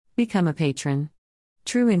Become a patron.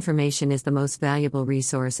 True information is the most valuable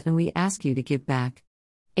resource, and we ask you to give back.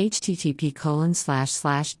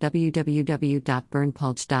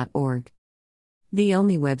 http://www.burnpulch.org. The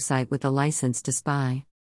only website with a license to spy.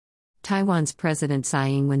 Taiwan's President Tsai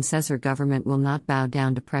Ing-wen says her government will not bow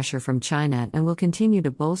down to pressure from China and will continue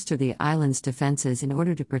to bolster the island's defenses in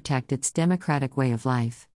order to protect its democratic way of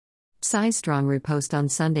life. Tsai's strong riposte on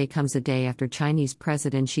Sunday comes a day after Chinese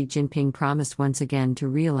President Xi Jinping promised once again to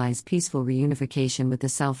realize peaceful reunification with the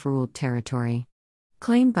self-ruled territory.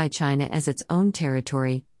 Claimed by China as its own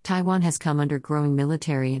territory, Taiwan has come under growing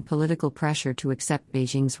military and political pressure to accept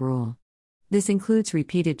Beijing's rule. This includes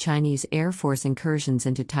repeated Chinese Air Force incursions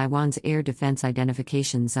into Taiwan's Air Defense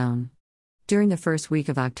Identification Zone. During the first week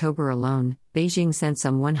of October alone, Beijing sent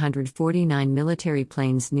some 149 military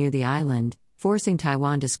planes near the island, forcing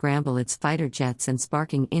Taiwan to scramble its fighter jets and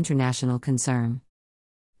sparking international concern.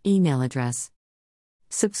 Email address.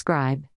 Subscribe.